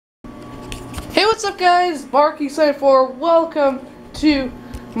what's up guys, Barky74, welcome to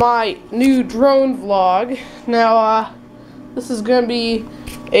my new drone vlog. Now, this is gonna be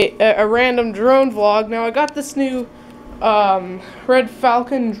a random drone vlog. Now, I got this new, Red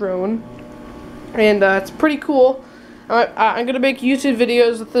Falcon drone, and, it's pretty cool. I'm gonna make YouTube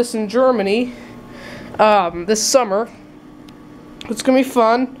videos with this in Germany, this summer. It's gonna be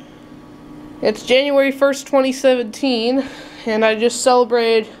fun. It's January 1st, 2017, and I just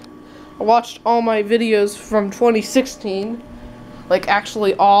celebrated. I watched all my videos from 2016, like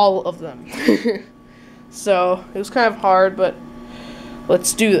actually all of them. So it was kind of hard, but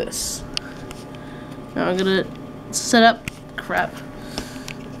let's do this. Now I'm gonna set up. Crap.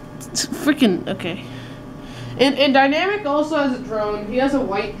 It's freaking okay. And Dynamic also has a drone. He has a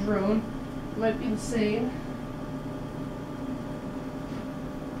white drone. It might be the same.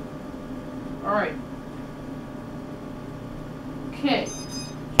 Alright. Okay.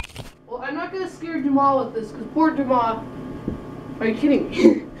 Well, I'm not gonna scare Dumas with this, because poor Dumas. Are you kidding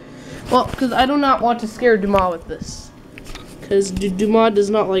me? Well, because I do not want to scare Dumas with this. Because Dumas does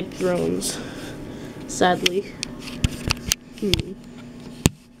not like drones. Sadly. Maybe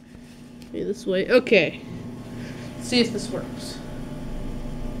this way. Okay. Let's see if this works.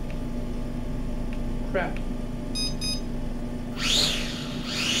 Crap.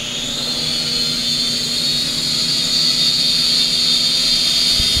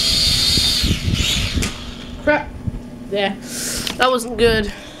 Crap. Yeah, that wasn't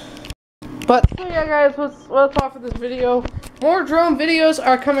good. But so yeah, guys, that's all for this video. More drone videos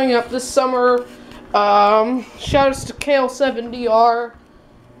are coming up this summer. Shoutouts to Kale7DR,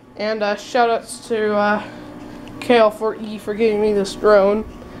 and shoutouts to Kale4E for giving me this drone.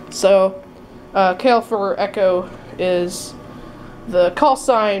 So Kale for Echo is the call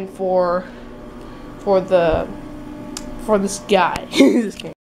sign for this guy. This game.